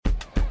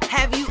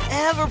Have you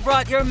ever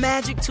brought your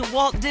magic to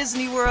Walt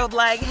Disney World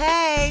like,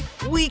 hey,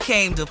 we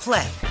came to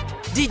play?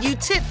 Did you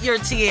tip your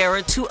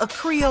tiara to a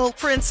Creole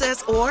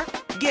princess or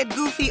get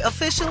goofy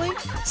officially?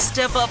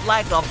 Step up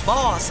like a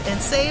boss and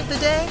save the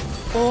day?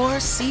 Or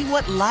see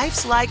what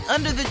life's like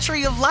under the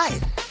tree of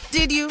life?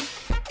 Did you?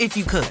 If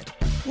you could.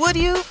 Would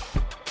you?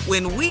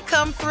 When we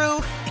come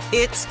through,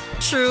 it's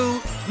true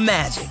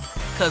magic.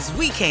 'Cause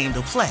we came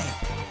to play.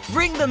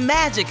 Bring the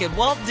magic at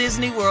Walt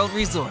Disney World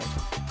Resort.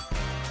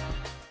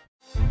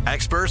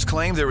 Experts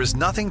claim there is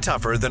nothing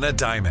tougher than a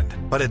diamond.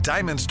 But at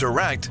Diamonds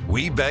Direct,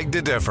 we beg to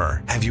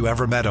differ. Have you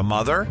ever met a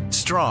mother?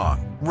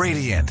 Strong,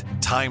 radiant,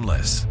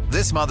 timeless.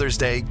 This Mother's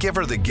Day, give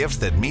her the gift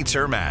that meets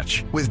her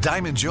match. With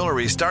diamond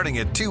jewelry starting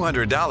at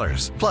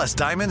 $200. Plus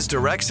Diamonds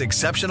Direct's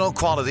exceptional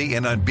quality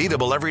and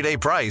unbeatable everyday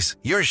price,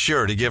 you're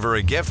sure to give her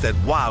a gift that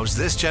wows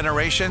this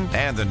generation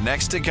and the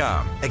next to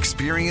come.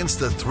 Experience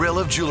the thrill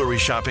of jewelry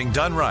shopping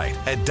done right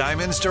at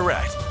Diamonds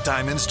Direct.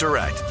 Diamonds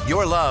Direct.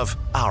 Your love,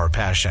 our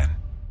passion.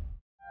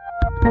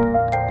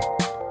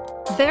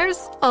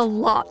 There's a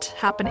lot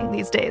happening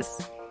these days,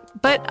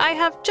 but I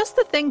have just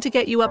the thing to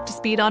get you up to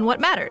speed on what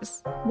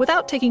matters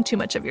without taking too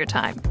much of your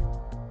time.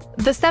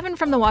 The 7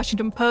 from the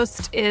Washington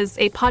Post is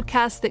a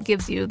podcast that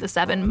gives you the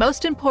 7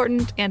 most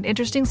important and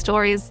interesting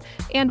stories,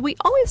 and we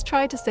always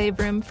try to save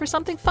room for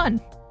something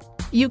fun.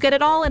 You get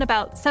it all in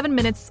about 7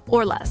 minutes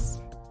or less.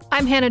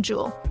 I'm Hannah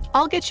Jewell.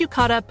 I'll get you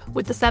caught up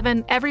with the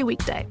 7 every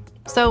weekday.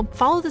 So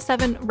follow the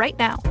 7 right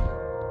now.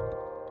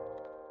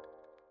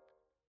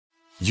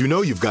 You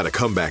know you've got a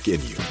comeback in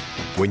you.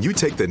 When you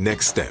take the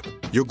next step,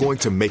 you're going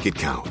to make it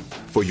count.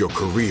 For your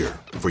career,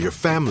 for your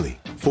family,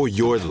 for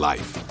your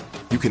life.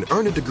 You can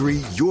earn a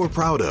degree you're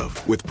proud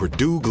of with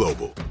Purdue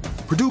Global.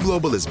 Purdue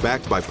Global is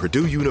backed by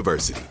Purdue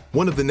University,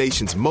 one of the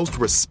nation's most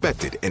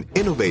respected and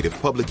innovative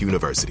public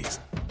universities.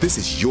 This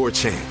is your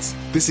chance.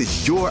 This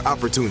is your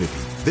opportunity.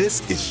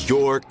 This is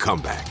your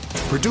comeback.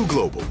 Purdue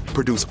Global,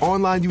 Purdue's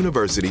online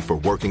university for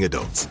working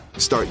adults.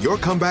 Start your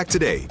comeback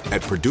today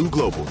at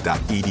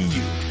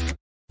purdueglobal.edu.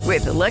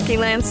 With the Lucky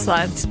Land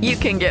Slots, you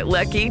can get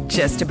lucky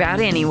just about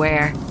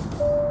anywhere.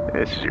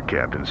 This is your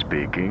captain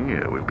speaking.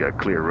 We've got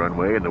clear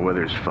runway and the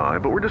weather's fine,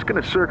 but we're just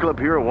going to circle up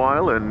here a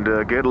while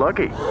and get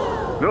lucky.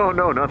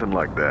 No, nothing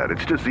like that.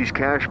 It's just these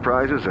cash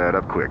prizes add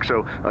up quick.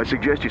 So I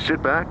suggest you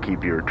sit back,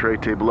 keep your tray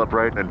table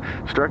upright, and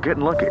start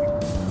getting lucky.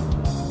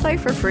 Play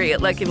for free at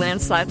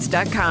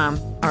LuckyLandSlots.com.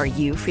 Are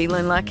you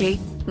feeling lucky?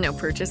 No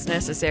purchase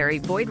necessary.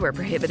 Void where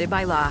prohibited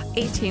by law.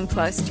 18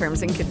 plus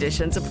terms and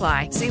conditions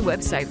apply. See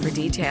website for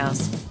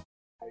details.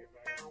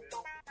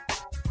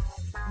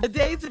 The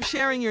days of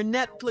sharing your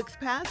Netflix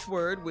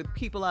password with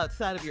people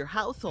outside of your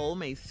household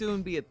may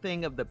soon be a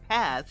thing of the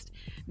past.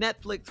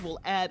 Netflix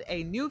will add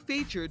a new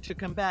feature to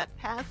combat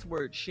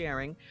password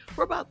sharing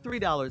for about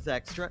 $3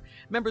 extra.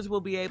 Members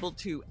will be able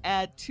to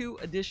add 2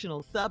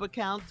 additional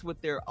sub-accounts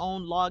with their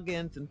own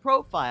logins and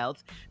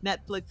profiles.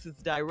 Netflix's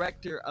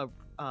director of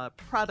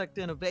product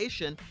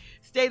innovation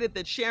stated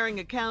that sharing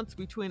accounts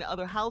between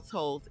other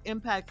households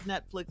impacts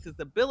Netflix's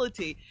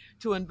ability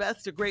to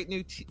invest in great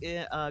new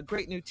TV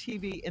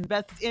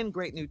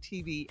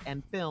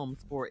and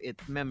films for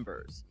its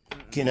members.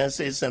 Can I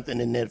say something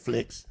to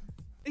Netflix?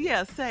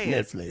 Yeah, say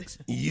it. Netflix,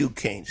 you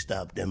can't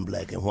stop them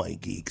black and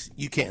white geeks.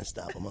 You can't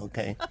stop them,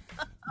 okay?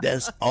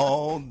 That's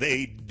all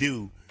they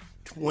do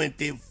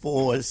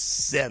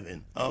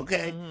 24/7,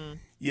 okay? Mm-hmm.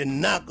 You're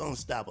not going to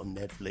stop them,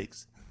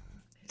 Netflix.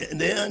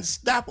 They're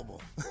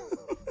unstoppable.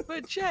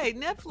 But Jay,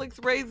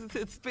 Netflix raises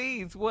its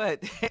fees,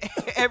 what,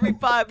 every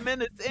 5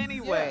 minutes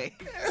anyway?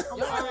 Yeah.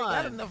 Come on.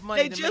 Got enough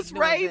money they just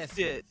raised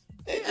it.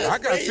 I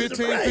got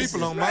 15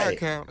 people on my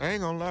account. I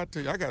ain't gonna lie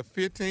to you. I got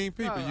 15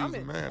 people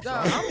using mine.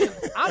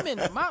 I'm in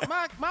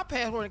my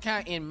password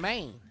account in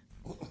Maine.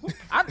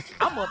 I'm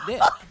up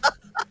there.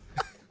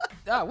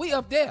 We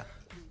up there.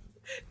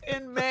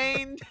 In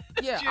Maine?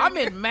 Yeah, Junior. I'm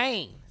in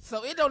Maine.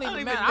 So it don't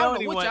even matter. I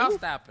don't know what y'all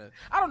stopping.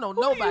 I don't know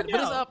nobody,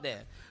 but it's up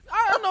there.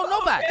 I don't know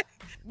nobody,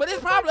 but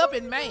it's probably up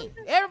in Maine.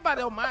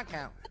 Everybody on my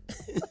account.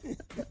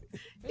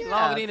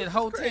 Logging in at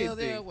hotels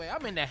everywhere.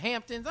 I'm in the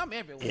Hamptons. I'm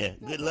everywhere. Yeah,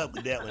 good luck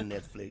with that one,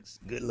 Netflix.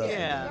 Good luck.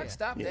 Yeah,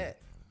 stop that.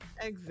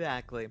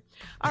 Exactly.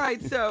 All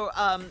right, so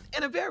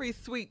in a very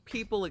sweet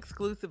People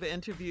exclusive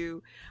interview,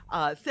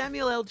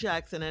 Samuel L.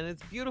 Jackson and his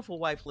beautiful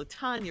wife,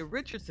 LaTanya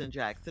Richardson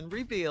Jackson,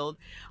 revealed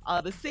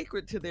the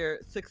secret to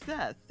their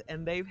success,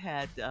 and they've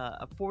had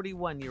a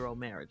 41-year-old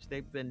marriage.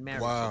 They've been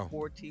married for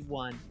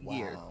 41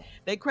 years.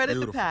 They credit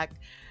the pact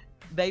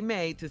they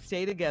made to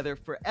stay together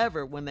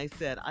forever when they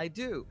said, I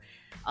do.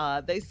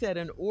 They said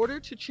in order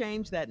to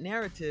change that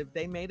narrative,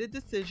 they made a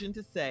decision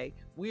to say,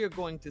 we are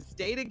going to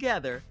stay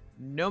together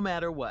no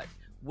matter what.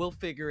 We'll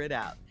figure it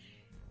out.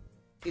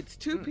 It's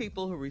 2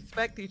 people who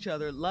respect each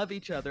other, love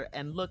each other,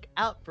 and look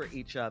out for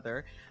each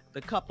other.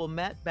 The couple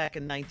met back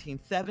in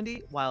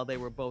 1970 while they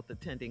were both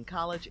attending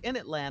college in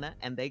Atlanta,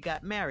 and they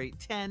got married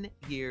 10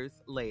 years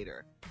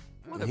later.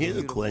 What a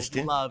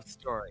beautiful love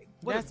story.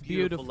 That's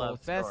beautiful. Love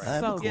That's story. I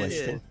have a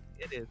question.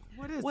 It is.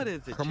 What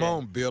is it? Come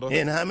on, Bill.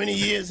 And how many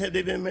years have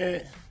they been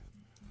married?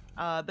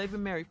 They've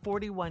been married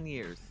 41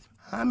 years.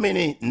 How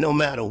many no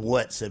matter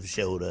whats have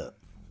showed up?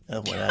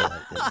 That's what I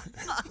like to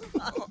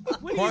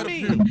What do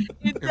you mean?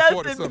 It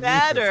doesn't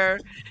matter.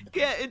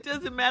 Yeah, it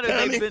doesn't matter.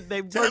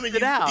 They've worked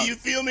it out. Do you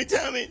feel me,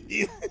 Tommy?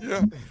 Yeah.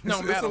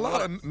 It's a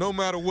lot of no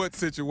matter what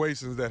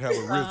situations that have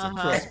arisen,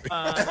 trust me.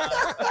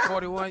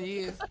 41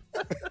 years.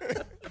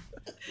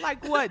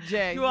 Like what,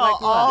 Jay? You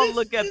all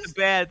look at the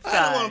bad side.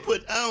 I don't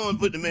want to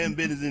put the man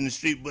business in the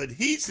street, but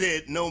he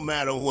said no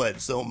matter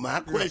what. So my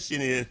question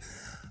is,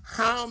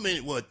 how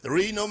many? What,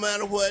 3 no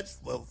matter whats?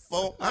 Well,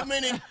 4? How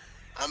many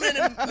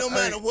no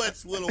matter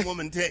whats will a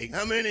woman take?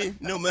 How many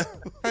no matter?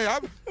 Hey,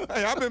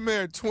 I've been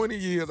married 20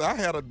 years. I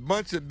had a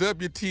bunch of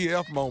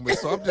WTF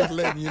moments, so I'm just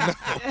letting you know.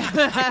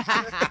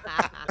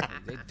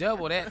 They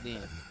double that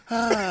then.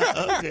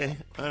 Okay,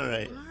 all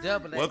right.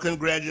 Double that. Well,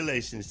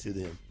 congratulations to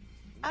them.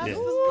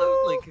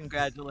 Absolutely,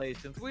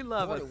 congratulations. We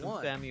love us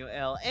some Samuel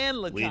L. and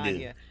LaTanya. We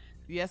do.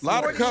 Yes, a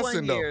lot of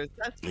cussing, though.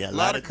 Yeah, a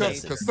lot of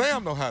cussing. Because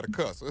Sam know how to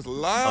cuss. There's a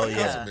lot of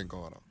cussing been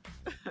going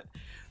on.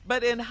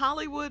 But in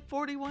Hollywood,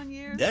 41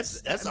 years?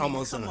 That's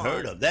almost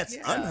unheard of. That's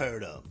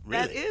unheard of,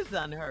 really. That is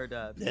unheard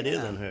of. That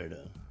is unheard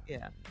of.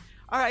 Yeah.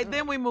 All right,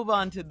 then we move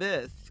on to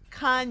this.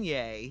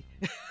 Kanye.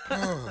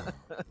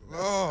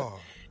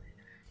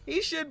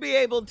 He should be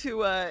able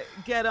to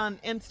get on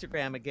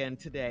Instagram again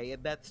today.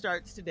 That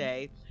starts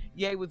today.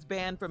 Ye was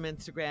banned from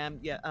Instagram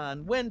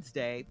on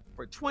Wednesday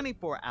for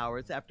 24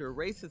 hours after a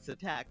racist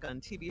attack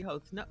on TV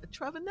host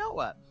Trevor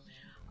Noah.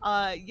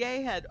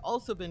 Ye had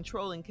also been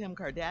trolling Kim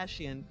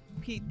Kardashian,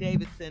 Pete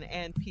Davidson,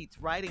 and Pete's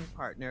writing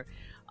partner.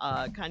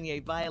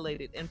 Kanye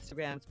violated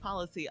Instagram's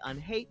policy on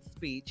hate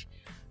speech,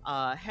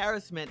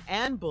 harassment,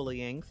 and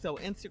bullying, so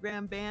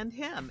Instagram banned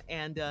him,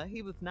 and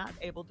he was not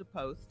able to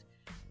post,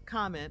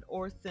 comment,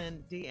 or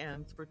send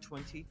DMs for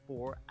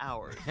 24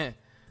 hours.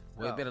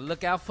 We better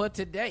look out for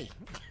today.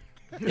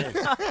 They'll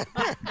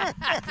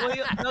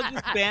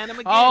just ban him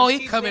again. Oh,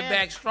 he's coming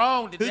back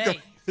strong today.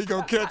 He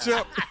gonna catch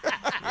up.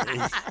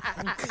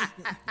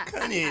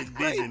 Kanye is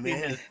busy,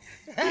 man.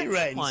 He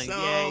writing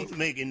songs,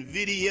 making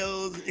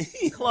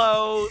videos,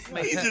 clothes.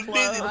 He's a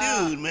busy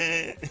dude,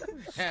 man.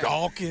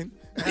 Stalking.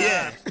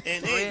 Yeah,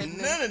 and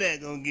ain't none of that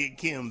gonna get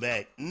Kim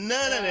back.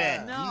 None of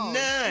that. No,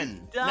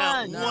 none.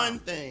 Not one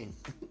thing.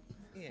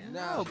 Yeah,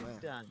 no,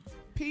 done.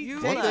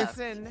 Pete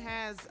Davidson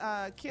has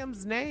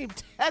Kim's name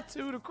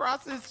tattooed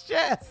across his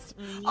chest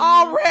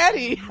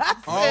already. I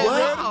said,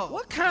 wow.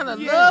 What kind of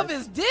love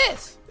is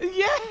this?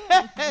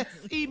 Yes,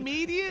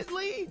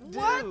 immediately,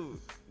 what? Dude.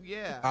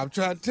 Yeah. I'm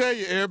trying to tell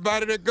you,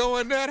 everybody that go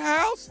in that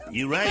house,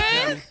 you right,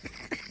 Tommy.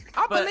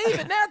 I believe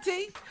it now,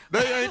 T.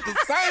 They ain't the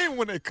same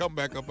when they come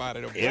back up out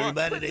of the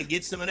Everybody that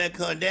gets some of that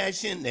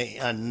Kardashian, they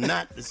are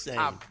not the same.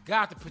 I've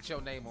got to put your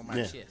name on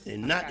my chest. They're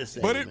not the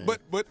same. But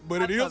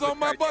it is on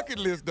my bucket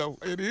list, though.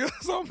 It is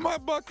on my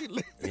bucket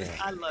list. Yeah.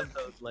 I love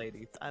those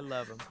ladies. I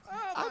love them.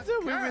 I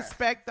do. We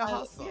respect the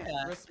hustle.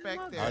 Yeah,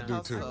 respect I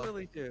do too. I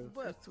really do.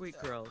 What sweet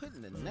girls.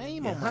 Putting the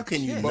name on How my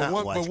can you chest.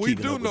 not watch But we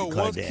Keeping do Up know with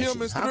the once Kim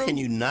Kardashians? is through, How can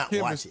you not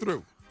Kim watch is it?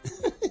 through.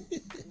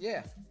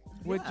 Yeah.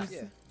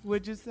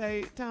 Would you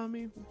say,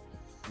 Tommy?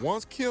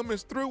 Once Kim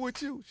is through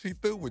with you, she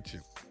through with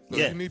you. So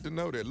you need to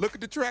know that. Look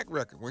at the track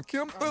record. When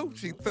Kim through,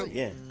 she through.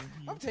 Yeah.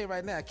 I'm going to tell you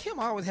right now, Kim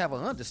always have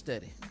an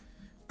understudy.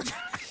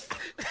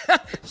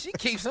 She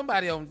keeps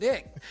somebody on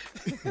deck.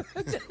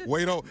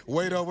 Wait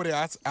over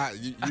there.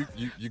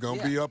 You're going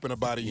to be up in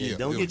about a year.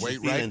 Don't just get wait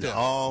your right feelings there.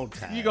 all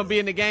time. You're going to be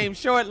in the game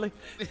shortly.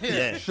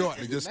 Yeah.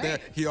 Shortly. Just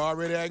stand. He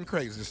already acting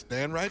crazy. Just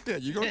stand right there.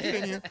 You're going to get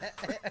in here.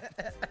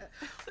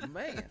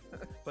 Man.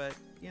 But,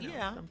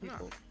 some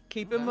people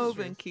keep it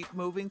moving. Keep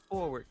moving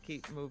forward.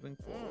 Keep moving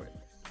forward.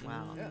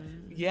 Wow.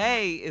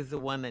 Ye is the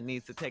one that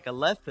needs to take a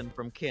lesson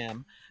from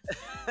Kim.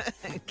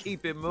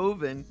 Keep it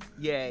moving,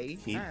 Ye.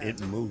 Keep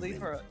it moving.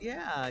 Leave her.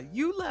 Yeah,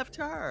 you left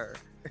her.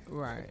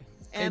 Right.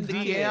 And the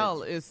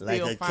DL kids. is still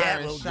like a firing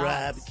cattle shots.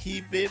 drive.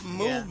 Keep it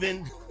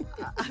moving.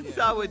 I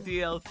saw what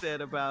DL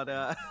said about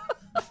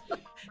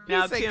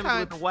now Kim's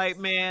with a white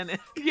man.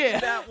 Yeah.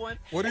 That one.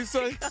 What did he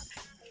say?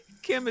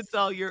 Kim, it's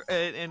all your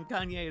and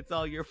Kanye, it's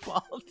all your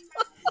fault.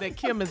 That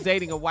Kim is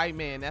dating a white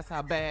man. That's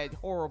how bad,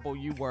 horrible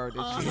you were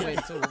that she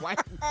went to a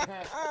white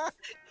man.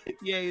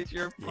 Yeah, it's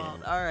your fault.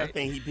 Yeah. All right. I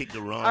think he picked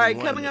the wrong one. All right,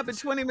 coming up at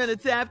 20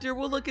 minutes after,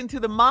 we'll look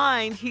into the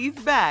mind. He's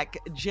back.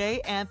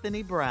 J.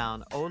 Anthony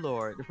Brown. Oh,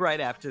 Lord.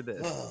 Right after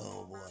this.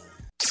 Oh, boy.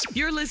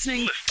 You're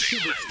listening to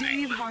the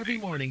Steve Harvey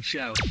Morning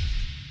Show.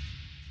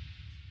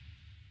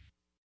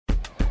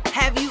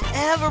 Have you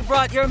ever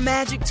brought your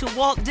magic to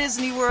Walt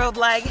Disney World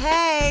like,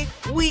 hey,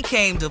 we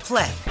came to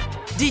play?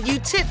 Did you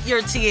tip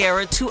your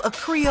tiara to a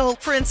Creole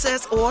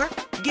princess or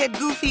get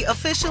goofy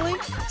officially?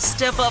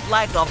 Step up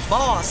like a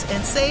boss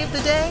and save the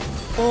day?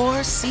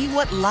 Or see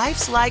what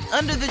life's like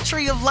under the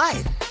tree of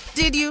life?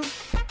 Did you?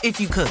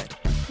 If you could.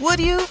 Would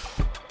you?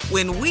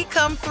 When we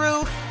come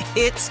through,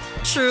 it's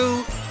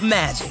true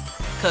magic.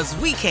 'Cause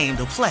we came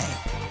to play.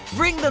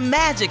 Bring the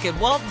magic at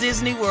Walt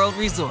Disney World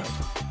Resort.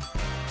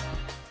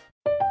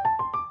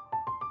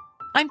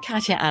 I'm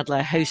Katya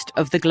Adler, host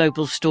of The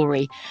Global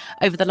Story.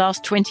 Over the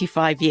last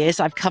 25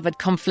 years, I've covered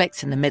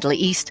conflicts in the Middle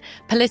East,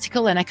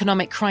 political and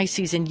economic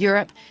crises in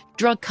Europe,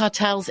 drug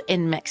cartels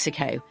in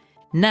Mexico.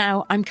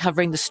 Now I'm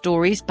covering the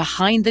stories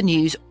behind the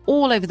news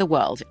all over the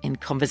world in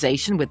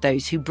conversation with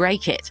those who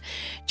break it.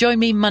 Join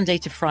me Monday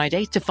to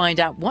Friday to find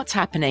out what's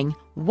happening,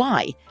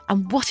 why,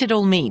 and what it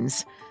all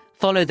means.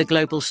 Follow The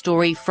Global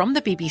Story from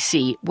the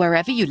BBC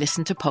wherever you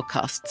listen to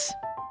podcasts.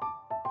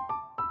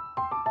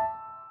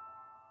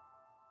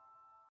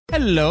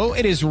 Hello,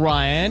 it is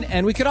Ryan,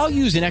 and we could all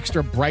use an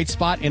extra bright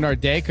spot in our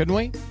day, couldn't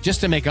we? Just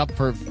to make up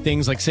for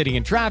things like sitting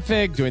in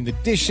traffic, doing the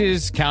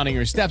dishes, counting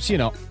your steps, you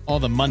know, all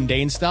the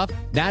mundane stuff.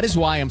 That is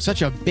why I'm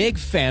such a big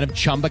fan of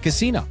Chumba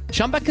Casino.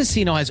 Chumba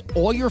Casino has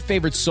all your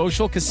favorite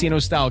social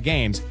casino-style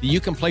games that you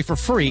can play for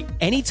free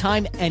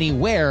anytime,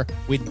 anywhere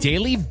with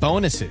daily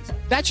bonuses.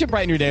 That should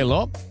brighten your day a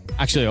little.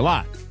 Actually, a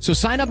lot. So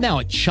sign up now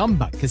at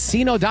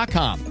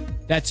ChumbaCasino.com.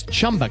 That's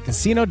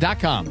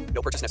ChumbaCasino.com.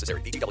 No purchase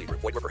necessary. VGW Group.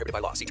 Void where prohibited by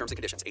law. See terms and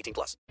conditions.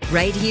 18+.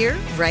 Right here,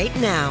 right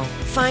now.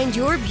 Find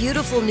your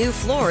beautiful new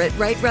floor at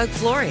Right Rug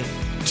Flooring.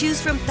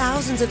 Choose from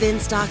thousands of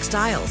in-stock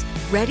styles,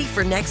 ready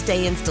for next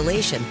day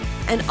installation,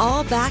 and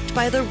all backed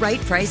by the right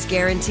price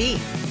guarantee.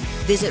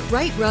 Visit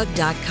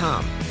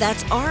rightrug.com.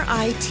 That's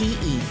RITERUG.com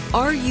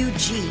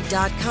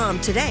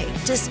today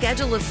to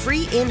schedule a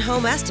free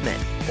in-home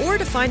estimate or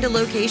to find a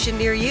location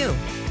near you.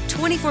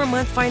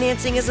 24-month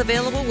financing is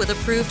available with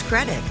approved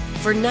credit.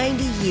 For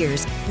 90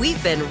 years,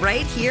 we've been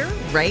right here,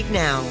 right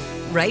now.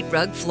 Right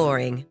Rug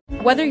Flooring.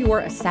 Whether you're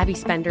a savvy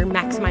spender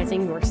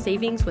maximizing your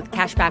savings with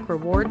cashback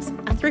rewards,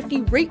 a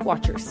thrifty rate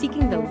watcher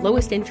seeking the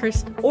lowest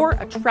interest, or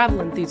a travel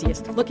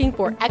enthusiast looking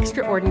for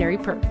extraordinary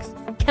perks,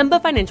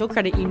 Kemba Financial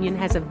Credit Union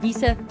has a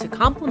visa to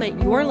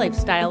complement your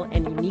lifestyle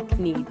and unique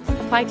needs.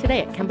 Apply today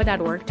at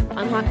Kemba.org to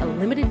unlock a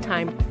limited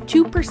time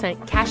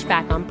 2% cash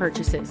back on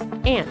purchases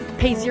and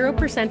pay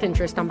 0%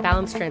 interest on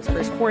balance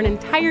transfers for an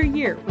entire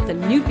year with a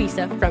new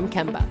visa from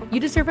Kemba. You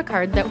deserve a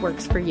card that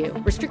works for you.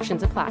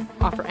 Restrictions apply.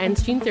 Offer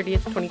ends June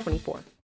 30th, 2024.